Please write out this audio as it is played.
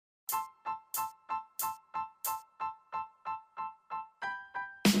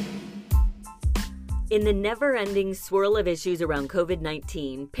In the never-ending swirl of issues around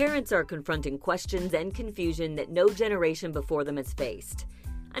COVID-19, parents are confronting questions and confusion that no generation before them has faced.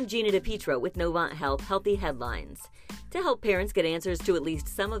 I'm Gina DePietro with Novant Health Healthy Headlines. To help parents get answers to at least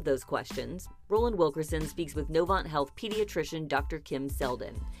some of those questions, Roland Wilkerson speaks with Novant Health pediatrician Dr. Kim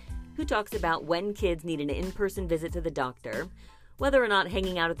Selden, who talks about when kids need an in-person visit to the doctor, whether or not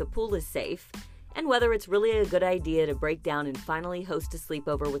hanging out at the pool is safe, and whether it's really a good idea to break down and finally host a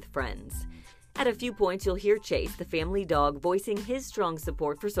sleepover with friends. At a few points, you'll hear Chase, the family dog, voicing his strong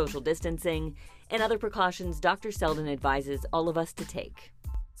support for social distancing and other precautions Dr. Selden advises all of us to take.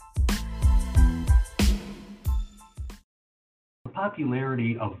 The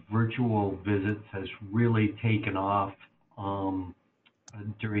popularity of virtual visits has really taken off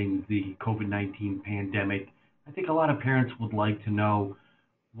during the COVID-19 pandemic. I think a lot of parents would like to know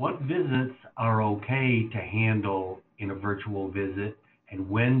what visits are okay to handle in a virtual visit, and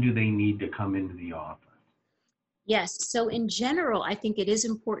when do they need to come into the office? Yes, so in general, I think it is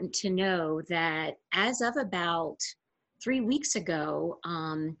important to know that as of about 3 weeks ago,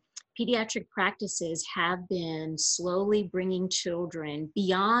 pediatric practices have been slowly bringing children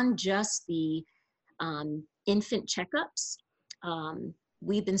beyond just the infant checkups.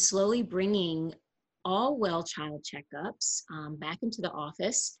 We've been slowly bringing all well child checkups back into the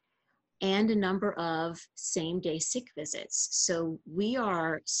office, and a number of same-day sick visits. So we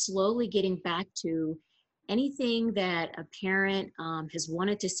are slowly getting back to anything that a parent has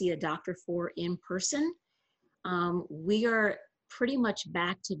wanted to see a doctor for in person. We are pretty much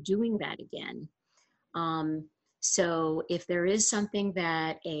back to doing that again. So if there is something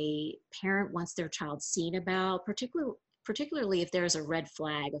that a parent wants their child seen about, particularly if there's a red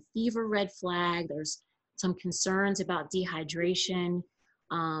flag, a fever red flag, there's some concerns about dehydration,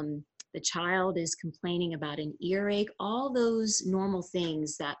 the child is complaining about an earache, all those normal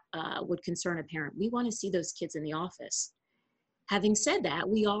things that would concern a parent. We want to see those kids in the office. Having said that,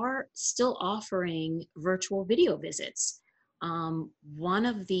 we are still offering virtual video visits. One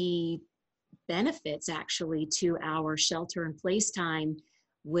of the benefits actually to our shelter in place time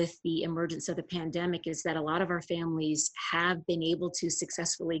with the emergence of the pandemic is that a lot of our families have been able to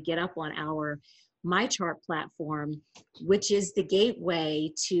successfully get up on our MyChart platform, which is the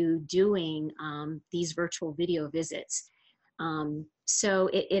gateway to doing these virtual video visits. So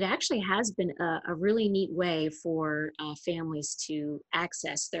it actually has been a really neat way for families to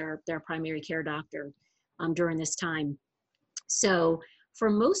access their primary care doctor during this time. So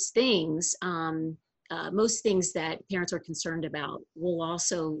for most things that parents are concerned about will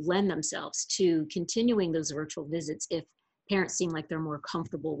also lend themselves to continuing those virtual visits if parents seem like they're more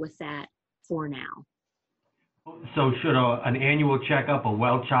comfortable with that for now. So should an annual checkup, a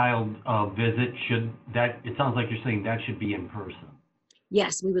well child visit, it sounds like you're saying that should be in person.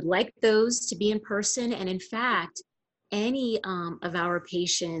 Yes, we would like those to be in person. And in fact, any of our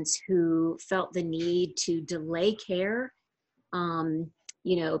patients who felt the need to delay care,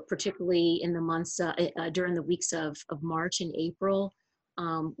 particularly in the months during the weeks of March and April,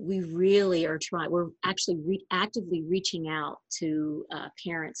 we really are we're actually actively reaching out to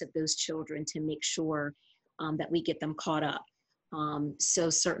parents of those children to make sure that we get them caught up. So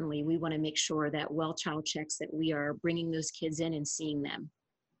certainly we want to make sure that well child checks, that we are bringing those kids in and seeing them.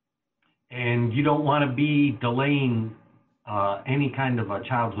 And you don't want to be delaying any kind of a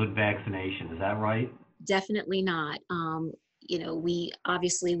childhood vaccination, is that right? Definitely not. We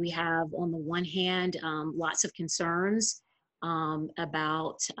have on the one hand lots of concerns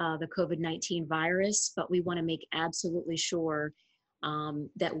about the COVID-19 virus, but we want to make absolutely sure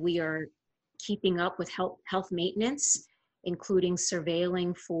that we are keeping up with health maintenance, including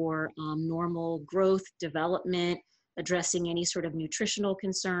surveilling for normal growth, development, addressing any sort of nutritional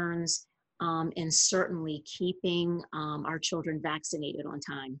concerns, and certainly keeping our children vaccinated on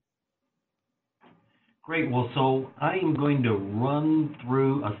time. Great. Well, so I am going to run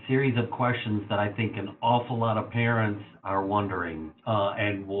through a series of questions that I think an awful lot of parents are wondering.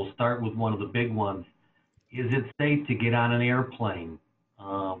 And we'll start with one of the big ones. Is it safe to get on an airplane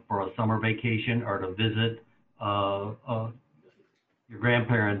for a summer vacation or to visit your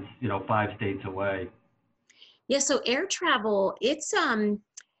grandparents, 5 states away? Yeah, so air travel, it's a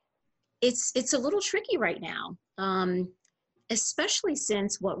little tricky right now, especially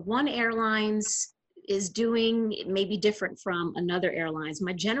since what one airlines is doing may be different from another airlines.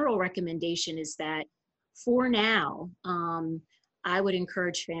 My general recommendation is that for now, I would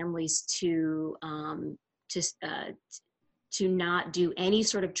encourage families to not do any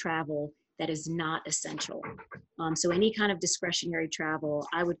sort of travel that is not essential. So any kind of discretionary travel,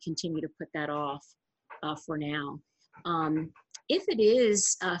 I would continue to put that off for now. if it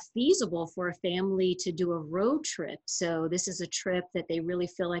is feasible for a family to do a road trip, so this is a trip that they really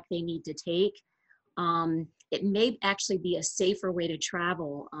feel like they need to take, it may actually be a safer way to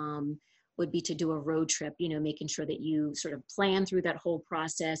travel, would be to do a road trip, you know, making sure that you sort of plan through that whole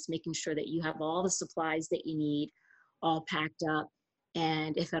process, making sure that you have all the supplies that you need all packed up,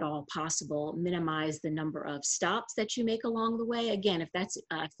 and if at all possible, minimize the number of stops that you make along the way. Again, if that's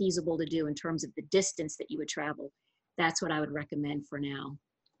feasible to do in terms of the distance that you would travel, that's what I would recommend for now.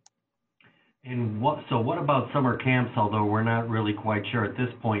 And what about summer camps? Although we're not really quite sure at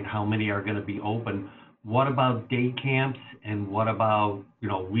this point how many are going to be open. What about day camps, and what about, you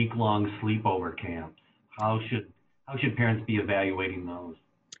know, week-long sleepover camps? How should parents be evaluating those?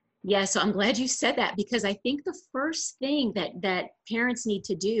 Yeah, so I'm glad you said that, because I think the first thing that parents need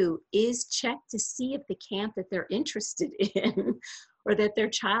to do is check to see if the camp that they're interested in or that their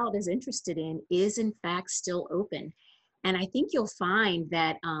child is interested in is in fact still open. And I think you'll find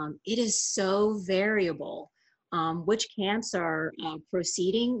that it is so variable, which camps are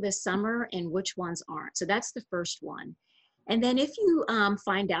proceeding this summer and which ones aren't. So that's the first one. And then if you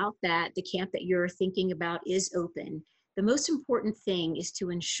find out that the camp that you're thinking about is open, the most important thing is to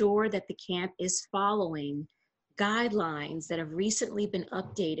ensure that the camp is following guidelines that have recently been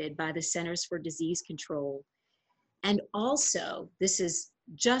updated by the Centers for Disease Control. And also, this is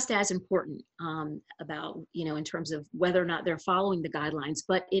just as important about, you know, in terms of whether or not they're following the guidelines,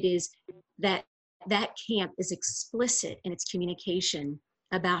 but it is that that camp is explicit in its communication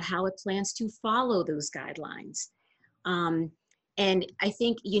about how it plans to follow those guidelines. And I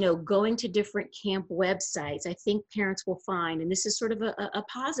think, you know, going to different camp websites, I think parents will find, and this is sort of a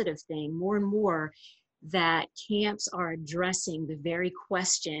positive thing, more and more, that camps are addressing the very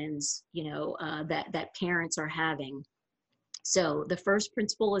questions, you know, that parents are having. So the first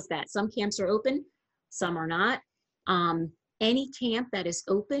principle is that some camps are open, some are not. Any camp that is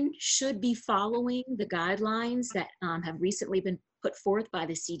open should be following the guidelines that have recently been put forth by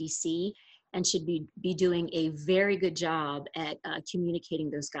the CDC, and should be doing a very good job at communicating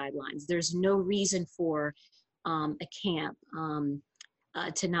those guidelines. There's no reason for a camp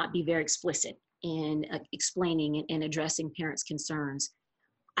to not be very explicit in explaining and addressing parents' concerns.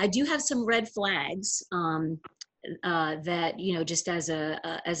 I do have some red flags that, you know, just as a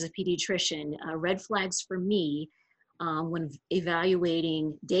pediatrician, red flags for me when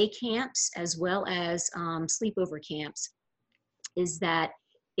evaluating day camps as well as sleepover camps, is that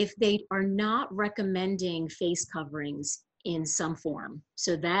if they are not recommending face coverings in some form,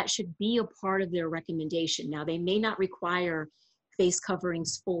 so that should be a part of their recommendation. Now, they may not require face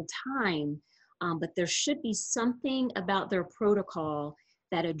coverings full time, but there should be something about their protocol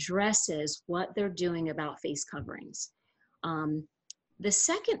that addresses what they're doing about face coverings. The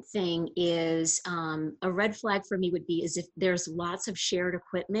second thing is a red flag for me would be is if there's lots of shared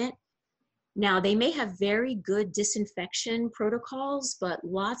equipment. Now, they may have very good disinfection protocols, but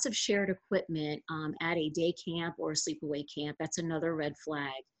lots of shared equipment at a day camp or a sleepaway camp, that's another red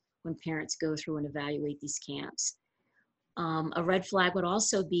flag when parents go through and evaluate these camps. A red flag would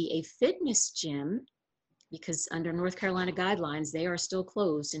also be a fitness gym, because under North Carolina guidelines, they are still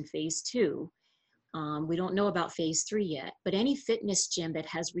closed in phase 2. We don't know about phase 3 yet, but any fitness gym that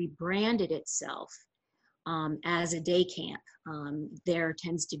has rebranded itself as a day camp, there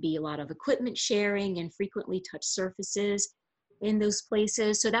tends to be a lot of equipment sharing and frequently touched surfaces in those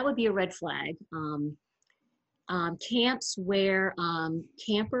places. So that would be a red flag. Camps where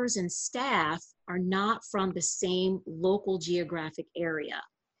campers and staff are not from the same local geographic area.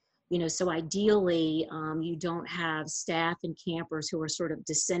 You know, so ideally, you don't have staff and campers who are sort of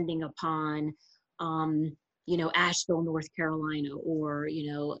descending upon, you know, Asheville, North Carolina, or,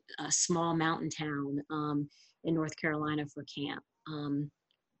 you know, a small mountain town in North Carolina for camp.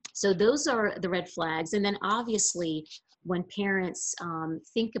 So those are the red flags. And then obviously, when parents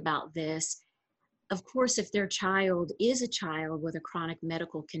think about this, of course, if their child is a child with a chronic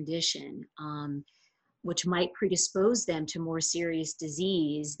medical condition, which might predispose them to more serious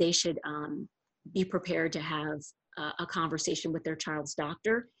disease, they should be prepared to have a conversation with their child's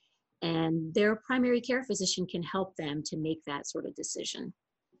doctor, and their primary care physician can help them to make that sort of decision.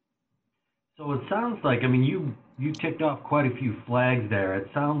 So it sounds like, I mean, you ticked off quite a few flags there. It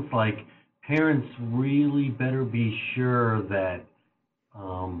sounds like parents really better be sure that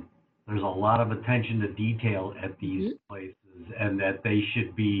there's a lot of attention to detail at these places, and that they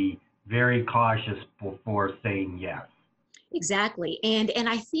should be very cautious before saying yes. Exactly. And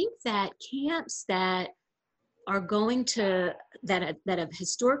I think that camps that are going to, that have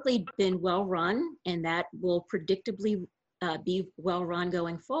historically been well run and that will predictably be well run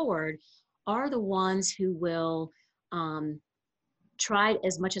going forward, are the ones who will try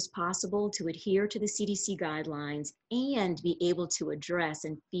as much as possible to adhere to the CDC guidelines and be able to address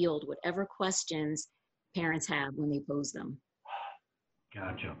and field whatever questions parents have when they pose them.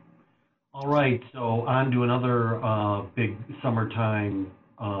 Gotcha. All right, so on to another big summertime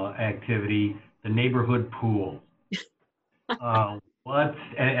activity, the neighborhood pool. And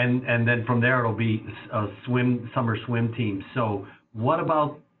then from there it'll be a summer swim team. So what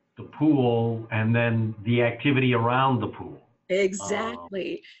about the pool and then the activity around the pool?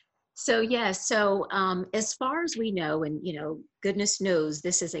 Exactly. So yes, so as far as we know, and goodness knows,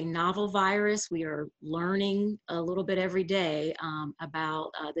 this is a novel virus. We are learning a little bit every day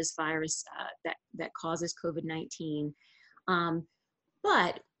about this virus that causes COVID-19.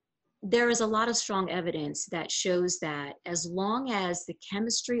 But there is a lot of strong evidence that shows that as long as the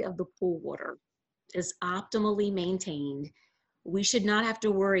chemistry of the pool water is optimally maintained, we should not have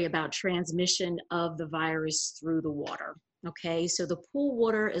to worry about transmission of the virus through the water. Okay, so the pool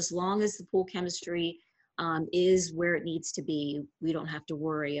water, as long as the pool chemistry is where it needs to be, we don't have to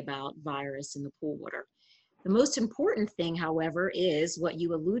worry about virus in the pool water. The most important thing, however, is what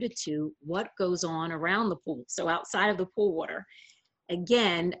you alluded to, what goes on around the pool. So outside of the pool water,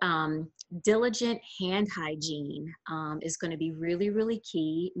 again, diligent hand hygiene is going to be really, really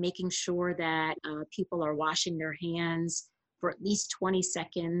key, making sure that people are washing their hands for at least 20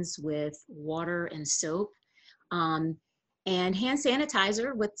 seconds with water and soap. And hand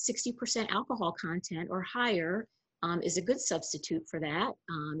sanitizer with 60% alcohol content or higher is a good substitute for that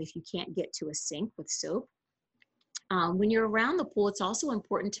if you can't get to a sink with soap. When you're around the pool, it's also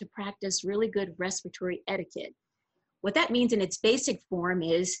important to practice really good respiratory etiquette. What that means in its basic form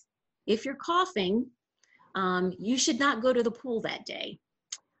is if you're coughing, you should not go to the pool that day.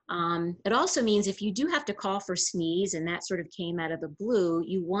 It also means if you do have to cough or sneeze, and that sort of came out of the blue,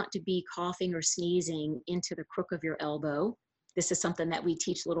 you want to be coughing or sneezing into the crook of your elbow. This is something that we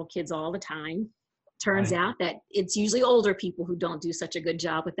teach little kids all the time. Turns out that it's usually older people who don't do such a good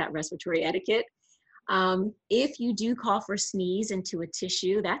job with that respiratory etiquette. If you do cough or sneeze into a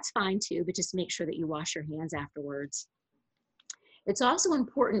tissue, that's fine too, but just make sure that you wash your hands afterwards. It's also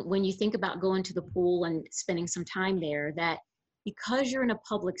important when you think about going to the pool and spending some time there that because you're in a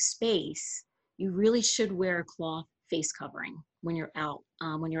public space, you really should wear a cloth face covering when you're out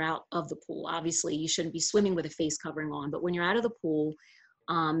of the pool. Obviously, you shouldn't be swimming with a face covering on, but when you're out of the pool,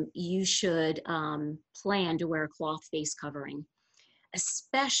 you should plan to wear a cloth face covering,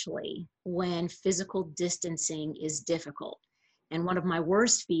 especially when physical distancing is difficult. And one of my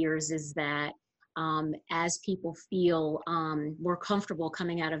worst fears is that as people feel more comfortable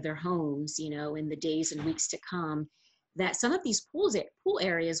coming out of their homes, in the days and weeks to come, that some of these pool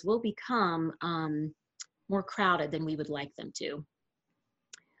areas will become more crowded than we would like them to.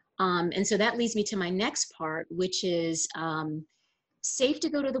 And so that leads me to my next part, which is safe to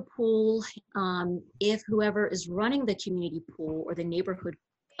go to the pool if whoever is running the community pool or the neighborhood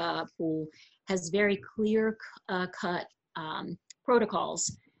pool has very clear cut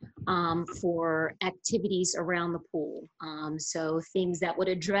protocols for activities around the pool. So things that would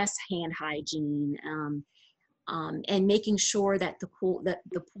address hand hygiene, and making sure that the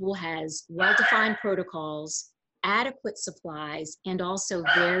pool has well-defined protocols, adequate supplies, and also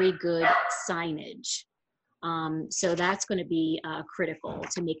very good signage. So that's going to be critical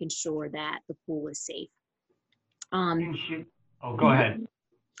to making sure that the pool is safe. Go ahead.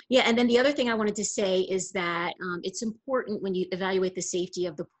 Yeah, and then the other thing I wanted to say is that it's important when you evaluate the safety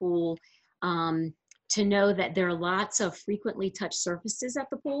of the pool to know that there are lots of frequently touched surfaces at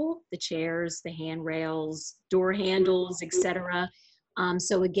the pool, the chairs, the handrails, door handles, etc.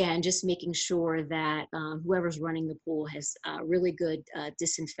 So again, just making sure that whoever's running the pool has really good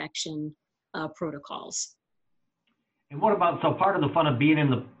disinfection protocols. And what about, so part of the fun of being in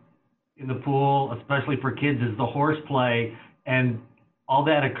the pool, especially for kids, is the horseplay, and all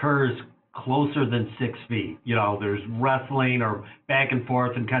that occurs closer than 6 feet. There's wrestling or back and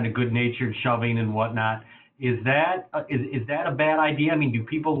forth and kind of good-natured shoving and whatnot. Is that a bad idea? I mean, do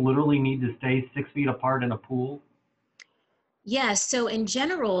people literally need to stay 6 feet apart in a pool? Yes, so in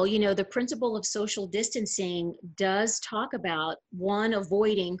general, the principle of social distancing does talk about, one,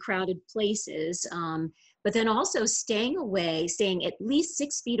 avoiding crowded places, but then also staying at least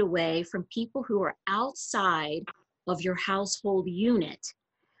 6 feet away from people who are outside of your household unit.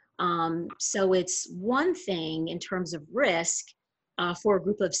 So it's one thing in terms of risk for a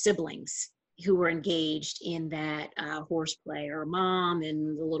group of siblings who are engaged in that horseplay, or mom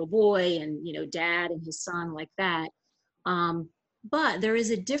and the little boy and dad and his son, like that. But there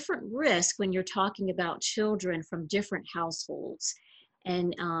is a different risk when you're talking about children from different households.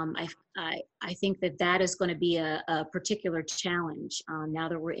 And I think that that is going to be a particular challenge now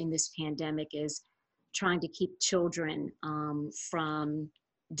that we're in this pandemic, is trying to keep children from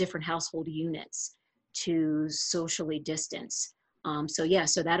different household units to socially distance. So yeah,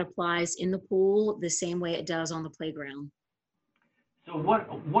 so that applies in the pool the same way it does on the playground. So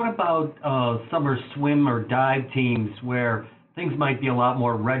what about summer swim or dive teams where things might be a lot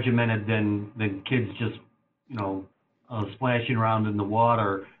more regimented than kids just, you know, splashing around in the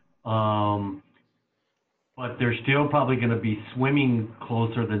water, but they're still probably going to be swimming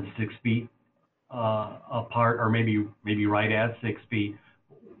closer than 6 feet apart, or maybe right at 6 feet.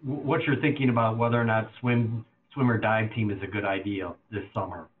 What's your thinking about whether or not swim or dive team is a good idea this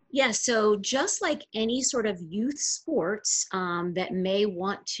summer? Yeah, so just like any sort of youth sports that may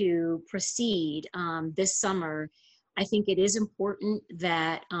want to proceed this summer, I think it is important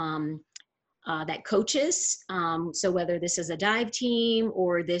that that coaches, so whether this is a dive team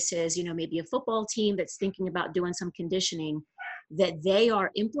or this is, you know, maybe a football team that's thinking about doing some conditioning, that they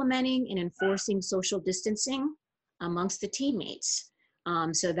are implementing and enforcing social distancing amongst the teammates.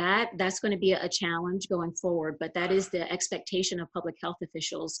 So that's going to be a challenge going forward, but that is the expectation of public health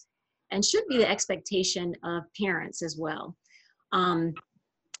officials and should be the expectation of parents as well.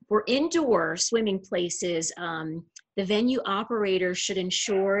 For indoor swimming places, the venue operator should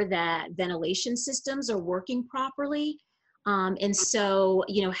ensure that ventilation systems are working properly. And so,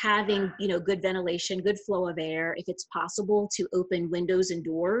 you know, having, you know, good ventilation, good flow of air, if it's possible to open windows and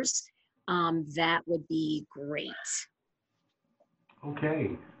doors, that would be great.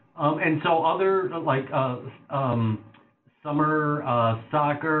 Okay. And so other like summer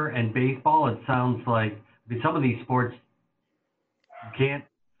soccer and baseball, it sounds like some of these sports can't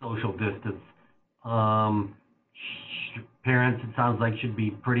social distance. Parents, it sounds like, should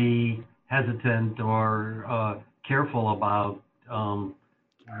be pretty hesitant or careful about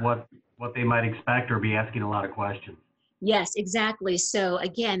what they might expect or be asking a lot of questions. Yes, exactly. So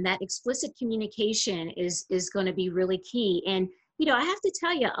again, that explicit communication is going to be really key. And you know, I have to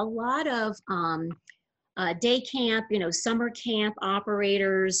tell you, a lot of day camp, you know, summer camp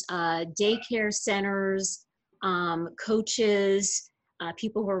operators, daycare centers, coaches,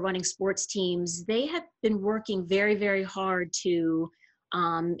 people who are running sports teams, they have been working very, very hard to,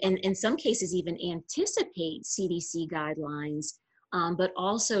 and in some cases, even anticipate CDC guidelines, but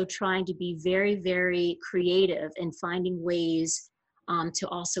also trying to be very, very creative and finding ways to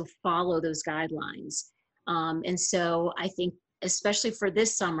also follow those guidelines. And so I think, especially for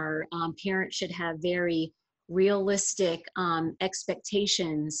this summer, parents should have very realistic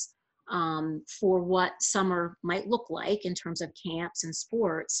expectations for what summer might look like in terms of camps and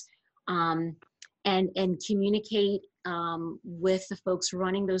sports, and communicate with the folks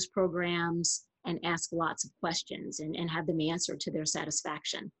running those programs and ask lots of questions and have them answer to their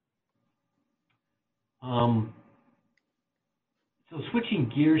satisfaction. So switching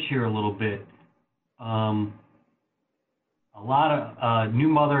gears here a little bit, a lot of new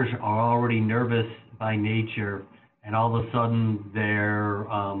mothers are already nervous by nature, and all of a sudden they're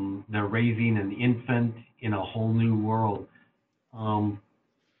raising an infant in a whole new world. How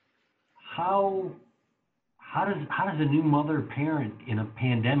does a new mother parent in a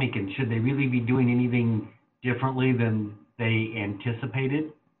pandemic, and should they really be doing anything differently than they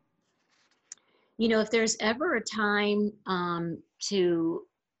anticipated? You know, if there's ever a time to,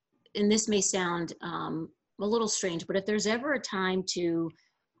 and this may sound a little strange, but if there's ever a time to,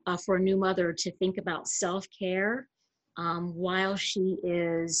 for a new mother to think about self-care while she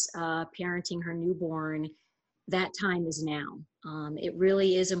is parenting her newborn, that time is now. It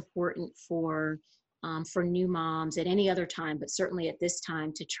really is important for new moms at any other time, but certainly at this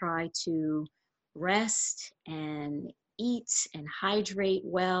time, to try to rest and eat and hydrate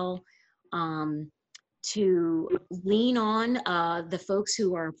well, to lean on the folks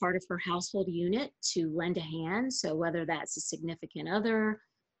who are a part of her household unit to lend a hand. So whether that's a significant other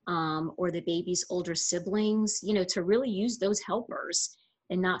or the baby's older siblings, you know, to really use those helpers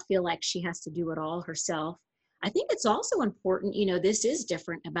and not feel like she has to do it all herself. I think it's also important, you know, this is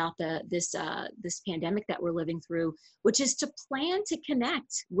different about this pandemic that we're living through, which is to plan to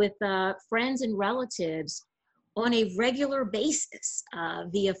connect with friends and relatives on a regular basis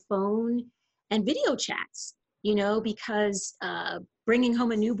via phone and video chats, you know, because bringing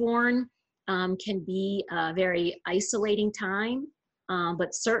home a newborn can be a very isolating time.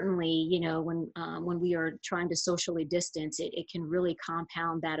 But certainly, you know, when we are trying to socially distance, it can really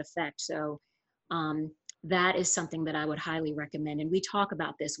compound that effect. So that is something that I would highly recommend. And we talk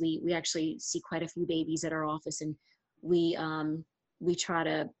about this. We actually see quite a few babies at our office, and we try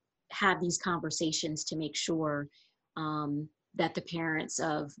to have these conversations to make sure that the parents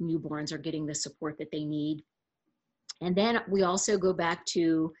of newborns are getting the support that they need. And then we also go back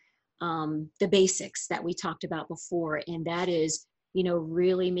to the basics that we talked about before, and that is,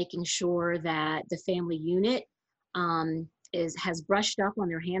 really making sure that the family unit has brushed up on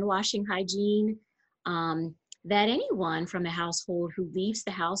their hand washing hygiene, that anyone from the household who leaves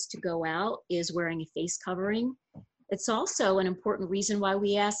the house to go out is wearing a face covering. It's also an important reason why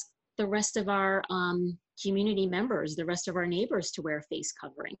we ask the rest of our community members, the rest of our neighbors, to wear face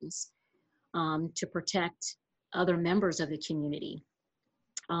coverings to protect other members of the community.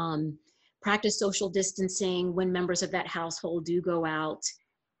 Practice social distancing when members of that household do go out,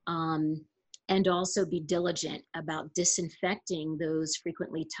 and also be diligent about disinfecting those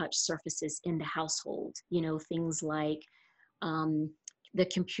frequently touched surfaces in the household. Things like the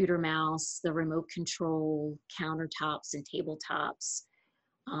computer mouse, the remote control, countertops and tabletops,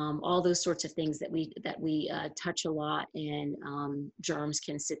 all those sorts of things that we touch a lot, and germs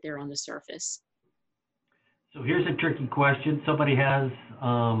can sit there on the surface. So here's a tricky question. Somebody has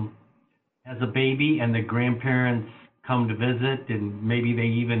a baby and the grandparents come to visit, and maybe they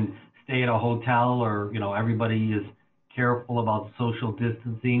even stay at a hotel, or everybody is careful about social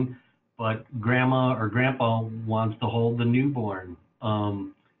distancing, but grandma or grandpa wants to hold the newborn.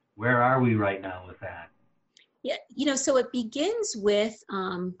 Where are we right now with that? Yeah, so it begins with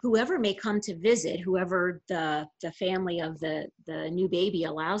whoever may come to visit, whoever the family of the new baby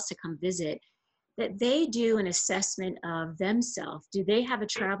allows to come visit, that they do an assessment of themselves. Do they have a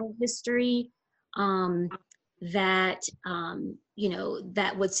travel history that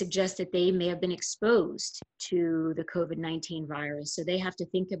that would suggest that they may have been exposed to the COVID-19 virus? So they have to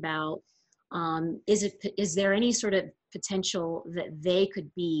think about, is there any sort of potential that they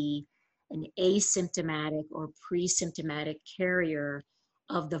could be an asymptomatic or pre-symptomatic carrier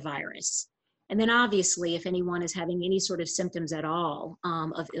of the virus? And then obviously, if anyone is having any sort of symptoms at all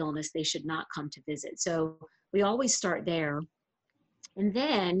of illness, they should not come to visit. So we always start there. And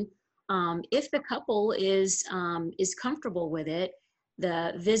then if the couple is comfortable with it,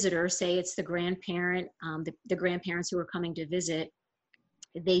 the visitor, say it's the grandparent, the grandparents who are coming to visit,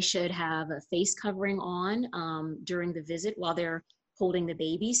 they should have a face covering on during the visit while they're holding the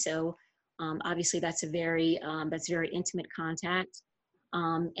baby. So obviously that's very intimate contact.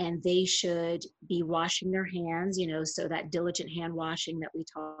 And they should be washing their hands, so that diligent hand washing that we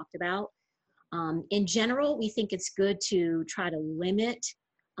talked about. In general, we think it's good to try to limit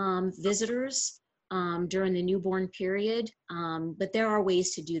visitors during the newborn period, but there are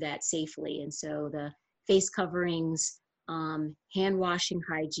ways to do that safely. And so the face coverings, hand washing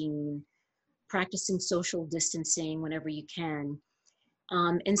hygiene, practicing social distancing whenever you can.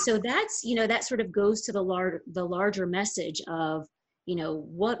 And so that's, that sort of goes to the larger message of,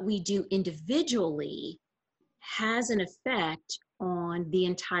 what we do individually has an effect on the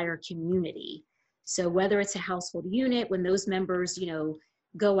entire community. So whether it's a household unit, when those members,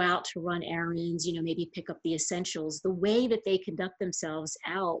 go out to run errands, maybe pick up the essentials, the way that they conduct themselves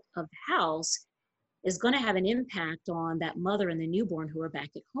out of the house is going to have an impact on that mother and the newborn who are back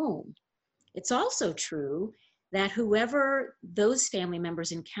at home. It's also true that whoever those family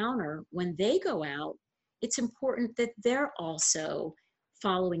members encounter when they go out, it's important that they're also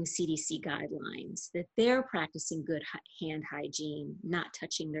following CDC guidelines, that they're practicing good hand hygiene, not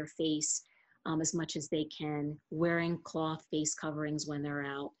touching their face as much as they can, wearing cloth face coverings when they're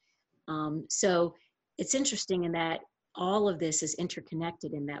out. So it's interesting in that all of this is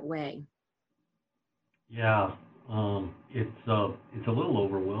interconnected in that way. Yeah, it's a little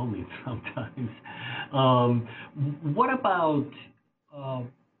overwhelming sometimes. What about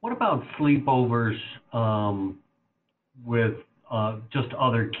sleepovers with just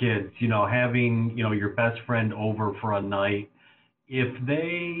other kids? Having your best friend over for a night. If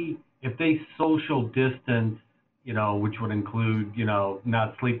they social distance, which would include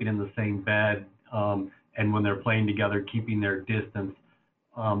not sleeping in the same bed, and when they're playing together, keeping their distance.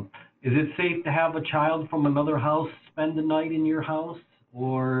 Is it safe to have a child from another house spend the night in your house,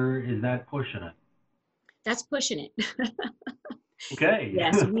 or is that pushing it? That's pushing it. Okay.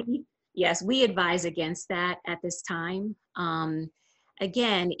 Yes, we advise against that at this time.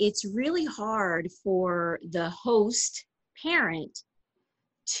 Again, it's really hard for the host parent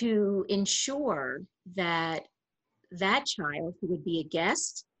to ensure that that child who would be a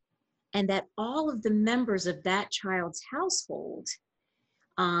guest and that all of the members of that child's household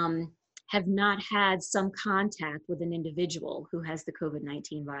have not had some contact with an individual who has the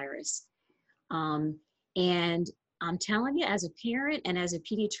COVID-19 virus. And I'm telling you, as a parent and as a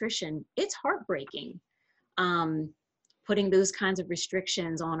pediatrician, it's heartbreaking. putting those kinds of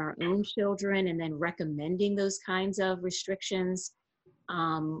restrictions on our own children and then recommending those kinds of restrictions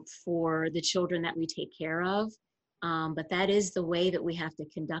for the children that we take care of. But that is the way that we have to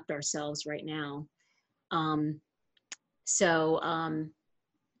conduct ourselves right now.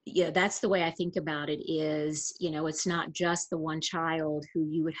 Yeah, that's the way I think about it is, it's not just the one child who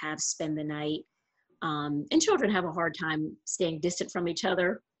you would have spend the night. And children have a hard time staying distant from each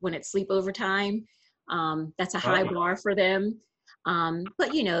other when it's sleepover time. That's a high bar for them.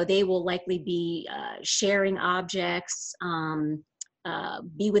 But, they will likely be sharing objects,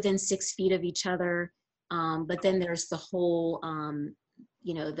 be within 6 feet of each other. But then there's the whole,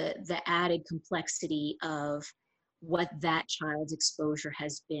 the added complexity of what that child's exposure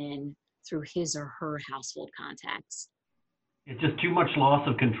has been through his or her household contacts. It's just too much loss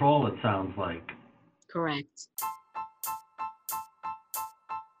of control, it sounds like. Correct.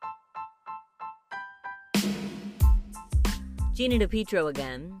 Gina DiPietro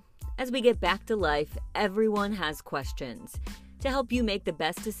again. As we get back to life, everyone has questions. To help you make the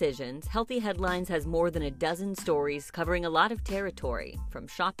best decisions, Healthy Headlines has more than a dozen stories covering a lot of territory, from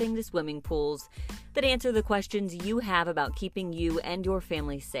shopping to swimming pools, that answer the questions you have about keeping you and your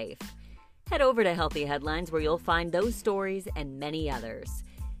family safe. Head over to Healthy Headlines where you'll find those stories and many others.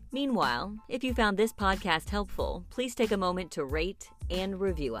 Meanwhile, if you found this podcast helpful, please take a moment to rate and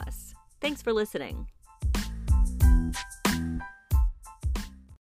review us. Thanks for listening.